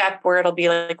step where it'll be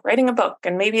like writing a book,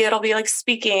 and maybe it'll be like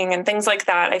speaking and things like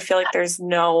that. I feel like there's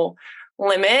no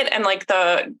limit. And like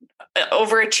the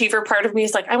overachiever part of me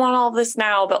is like, I want all of this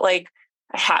now, but like,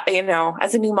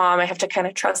 as a new mom, I have to kind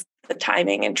of trust the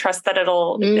timing and trust that it's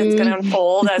going to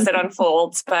unfold as it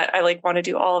unfolds. But I like want to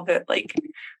do all of it like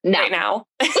right now.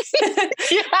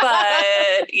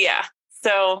 But yeah,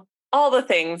 so all the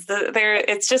things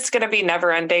it's just going to be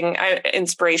never ending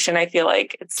inspiration. I feel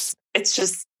like it's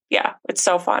just, yeah, it's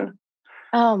so fun.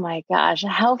 Oh my gosh,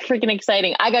 how freaking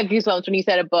exciting. I got goosebumps when you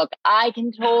said a book. I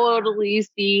can totally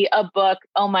see a book.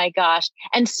 Oh my gosh.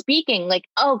 And speaking, like,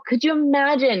 could you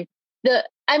imagine you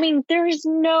can't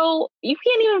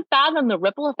even fathom the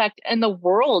ripple effect in the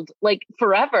world, like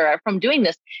forever from doing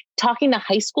this, talking to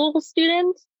high school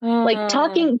students,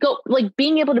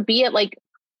 being able to be at like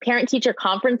parent teacher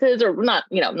conferences, or not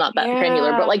that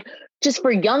granular, but like just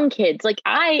for young kids. Like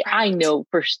I know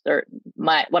for certain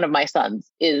one of my sons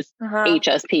is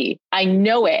HSP. I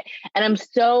know it. And I'm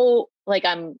so like,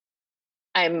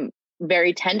 I'm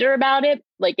very tender about it,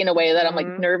 like in a way that I'm like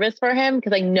nervous for him,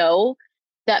 because I know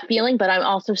that feeling, but I'm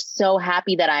also so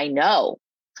happy that I know,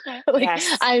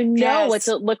 I know what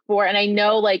to look for, and I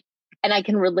know and I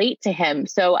can relate to him.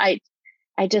 So I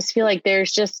just feel like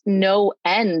there's just no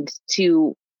end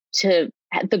to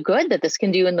the good that this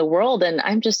can do in the world. And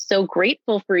I'm just so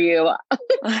grateful for you.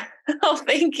 Oh,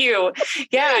 thank you.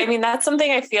 Yeah. I mean, that's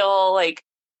something I feel like,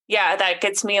 that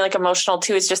gets me like emotional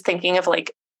too, is just thinking of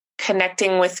like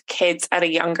connecting with kids at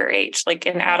a younger age, like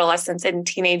in adolescence and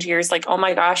teenage years, like, oh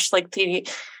my gosh, like the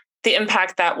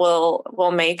impact that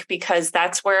will make, because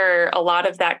that's where a lot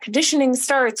of that conditioning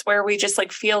starts, where we just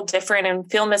like feel different and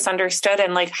feel misunderstood.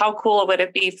 And like, how cool would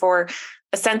it be for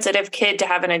a sensitive kid to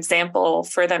have an example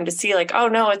for them to see like, oh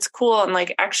no, it's cool. And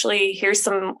like, actually here's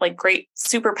some like great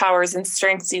superpowers and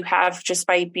strengths you have just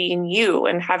by being you,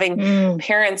 and having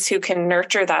parents who can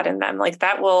nurture that in them. Like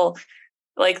that will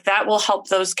like that will help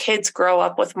those kids grow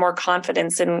up with more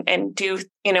confidence and do,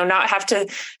 not have to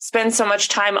spend so much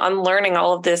time unlearning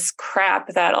all of this crap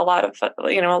that a lot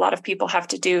of people have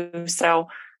to do. So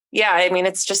yeah, I mean,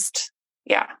 it's just,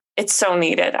 yeah, it's so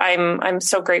needed. I'm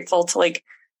so grateful to like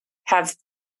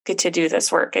get to do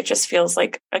this work. It just feels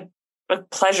like a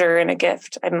pleasure and a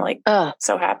gift. I'm like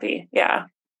so happy. Yeah.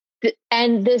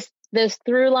 And this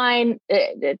through line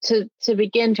to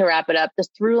begin to wrap it up, this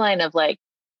through line of like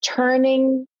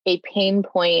turning a pain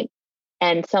point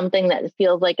and something that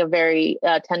feels like a very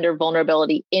tender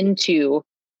vulnerability into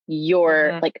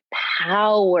your like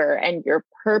power and your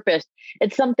purpose.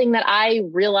 It's something that I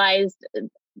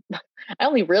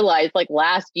only realized like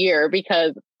last year,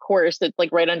 because of course it's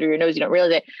like right under your nose. You don't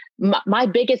realize it. My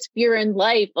biggest fear in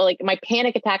life, like my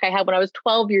panic attack I had when I was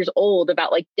 12 years old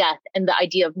about like death and the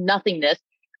idea of nothingness.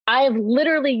 I have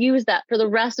literally used that for the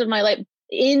rest of my life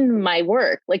in my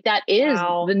work. Like that is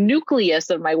the nucleus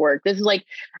of my work. This is like,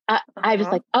 I was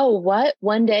like, oh, what?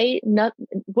 One day,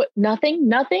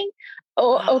 nothing.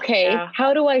 Oh, okay. Yeah.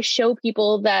 How do I show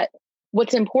people that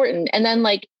what's important? And then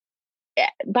like,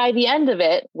 by the end of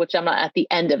it, which I'm not at the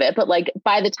end of it, but like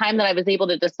by the time that I was able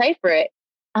to decipher it,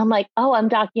 I'm like, oh, I'm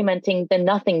documenting the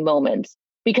nothing moments,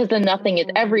 because the nothing is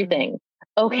everything.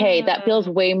 Okay, that feels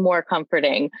way more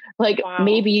comforting. Like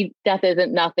maybe death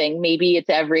isn't nothing. Maybe it's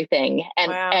everything.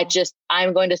 And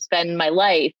I'm going to spend my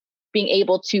life being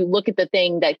able to look at the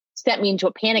thing that sent me into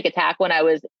a panic attack when I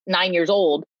was 9 years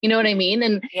old. You know what I mean?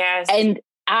 And and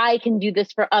I can do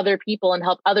this for other people and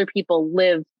help other people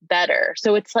live better.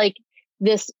 So it's like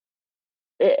this,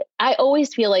 I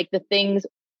always feel like the things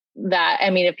that, I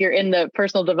mean, if you're in the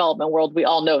personal development world, we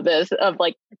all know this, of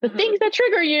like the things that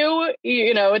trigger you,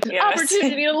 it's an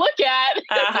opportunity to look at.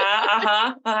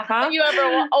 You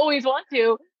always want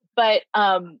to, but,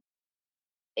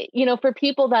 for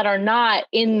people that are not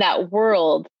in that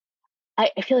world, I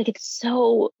feel like it's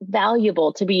so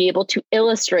valuable to be able to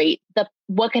illustrate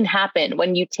what can happen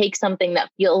when you take something that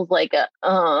feels like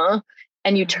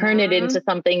and you turn it into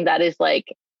something that is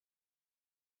like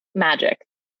magic.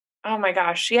 Oh my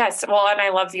gosh. Yes. Well, and I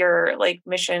love your like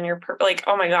mission, like,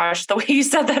 oh my gosh, the way you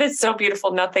said that is so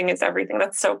beautiful. Nothing is everything.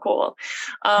 That's so cool.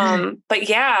 But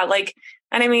yeah, like,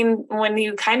 and I mean, when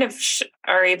you kind of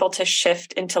are able to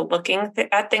shift into looking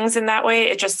at things in that way,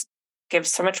 it just gives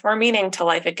so much more meaning to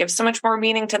life. It gives so much more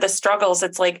meaning to the struggles.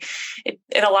 It's like,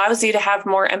 it allows you to have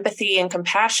more empathy and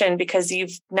compassion, because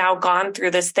you've now gone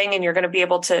through this thing and you're going to be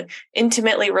able to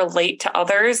intimately relate to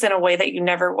others in a way that you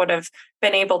never would have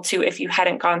been able to if you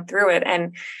hadn't gone through it.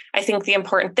 And I think the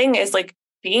important thing is like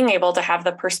being able to have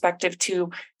the perspective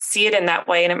to see it in that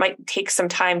way. And it might take some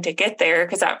time to get there,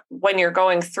 because when you're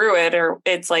going through it, or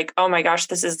it's like, oh my gosh,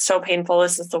 this is so painful.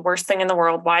 This is the worst thing in the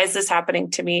world. Why is this happening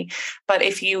to me? But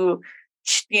if you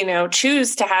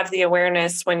choose to have the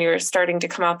awareness when you're starting to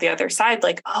come out the other side,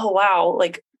 like, oh, wow,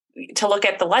 like to look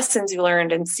at the lessons you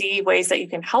learned and see ways that you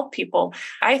can help people.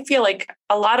 I feel like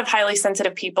a lot of highly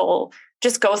sensitive people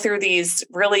just go through these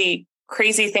really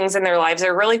crazy things in their lives,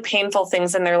 or really painful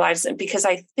things in their lives. Because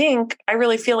I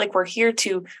really feel like we're here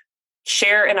to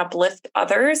share and uplift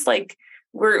others. Like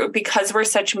because we're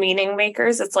such meaning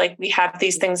makers, it's like we have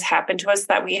these things happen to us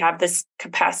that we have this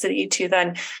capacity to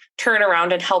then turn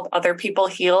around and help other people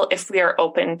heal if we are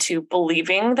open to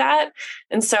believing that.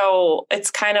 And so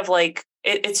it's kind of like,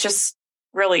 it's just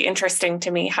really interesting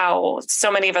to me how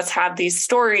so many of us have these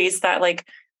stories that like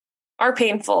are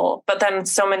painful, but then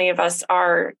so many of us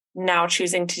are now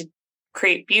choosing to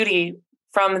create beauty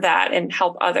from that and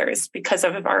help others because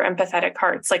of our empathetic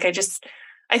hearts. Like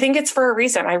I think it's for a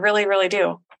reason. I really, really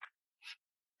do.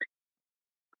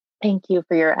 Thank you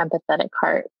for your empathetic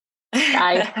heart.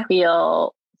 I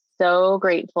feel so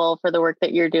grateful for the work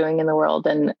that you're doing in the world.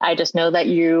 And I just know that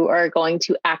you are going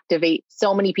to activate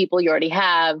so many people you already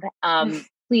have.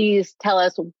 Please tell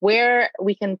us where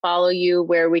we can follow you,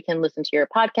 where we can listen to your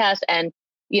podcast, and,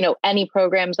 any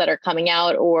programs that are coming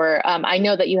out, or I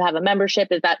know that you have a membership.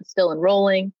 Is that still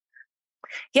enrolling?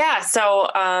 Yeah. So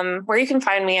where you can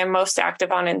find me, I'm most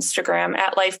active on Instagram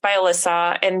at Life by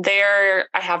Alissa. And there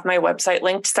I have my website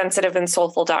linked,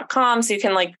 sensitiveandsoulful.com. So you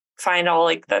can like find all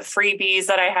like the freebies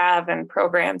that I have and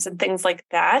programs and things like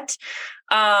that.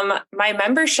 My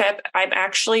membership, I'm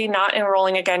actually not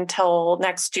enrolling again till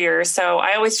next year. So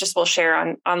I always just will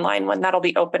share online when that'll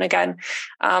be open again.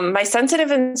 My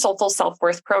Sensitive and Soulful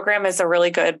Self-Worth program is a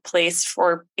really good place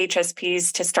for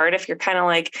HSPs to start if you're kind of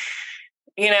like,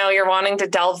 you're wanting to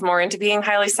delve more into being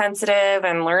highly sensitive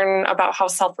and learn about how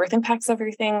self-worth impacts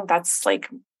everything. That's like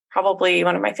probably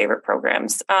one of my favorite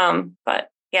programs. But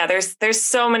yeah, there's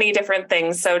so many different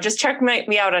things. So just check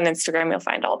me out on Instagram. You'll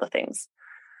find all the things.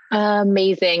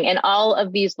 Amazing. And all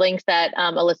of these links that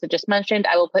Alissa just mentioned,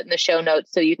 I will put in the show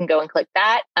notes so you can go and click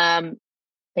that.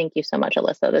 Thank you so much,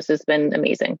 Alissa. This has been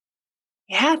amazing.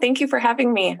 Yeah, thank you for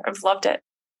having me. I've loved it.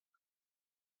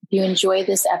 If you enjoy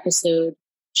this episode,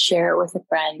 share it with a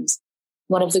friend.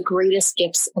 One of the greatest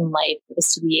gifts in life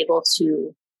is to be able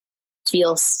to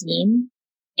feel seen.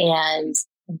 And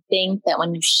I think that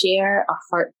when you share a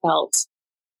heartfelt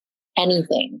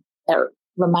anything that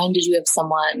reminded you of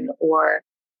someone or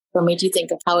made you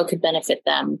think of how it could benefit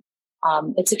them,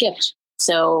 it's a gift.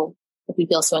 So if you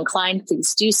feel so inclined,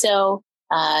 please do so.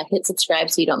 Hit subscribe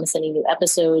so you don't miss any new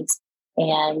episodes.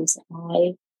 And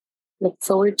I look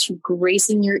forward to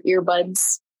gracing your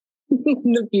earbuds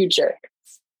in the future.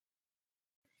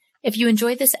 If you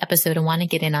enjoyed this episode and want to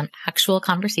get in on actual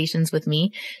conversations with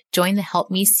me, join the Help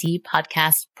Me See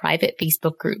podcast private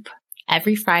Facebook group.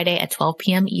 Every Friday at 12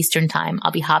 p.m. Eastern Time,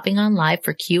 I'll be hopping on live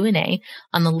for Q&A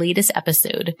on the latest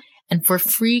episode and for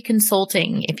free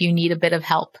consulting if you need a bit of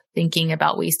help thinking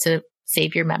about ways to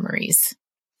save your memories.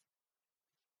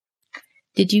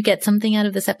 Did you get something out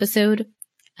of this episode?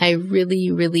 I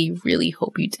really, really, really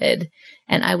hope you did.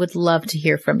 And I would love to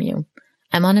hear from you.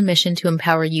 I'm on a mission to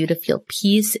empower you to feel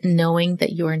peace knowing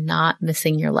that you are not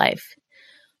missing your life.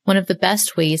 One of the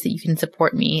best ways that you can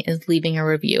support me is leaving a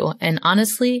review. And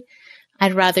honestly,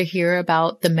 I'd rather hear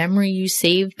about the memory you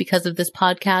saved because of this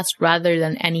podcast rather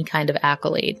than any kind of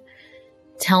accolade.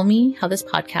 Tell me how this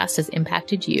podcast has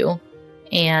impacted you.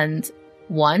 And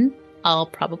 1, I'll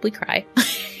probably cry.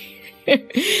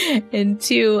 And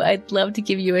 2, I'd love to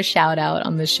give you a shout out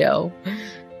on the show.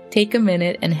 Take a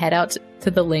minute and head out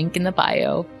to the link in the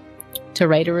bio to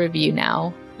write a review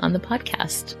now on the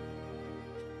podcast.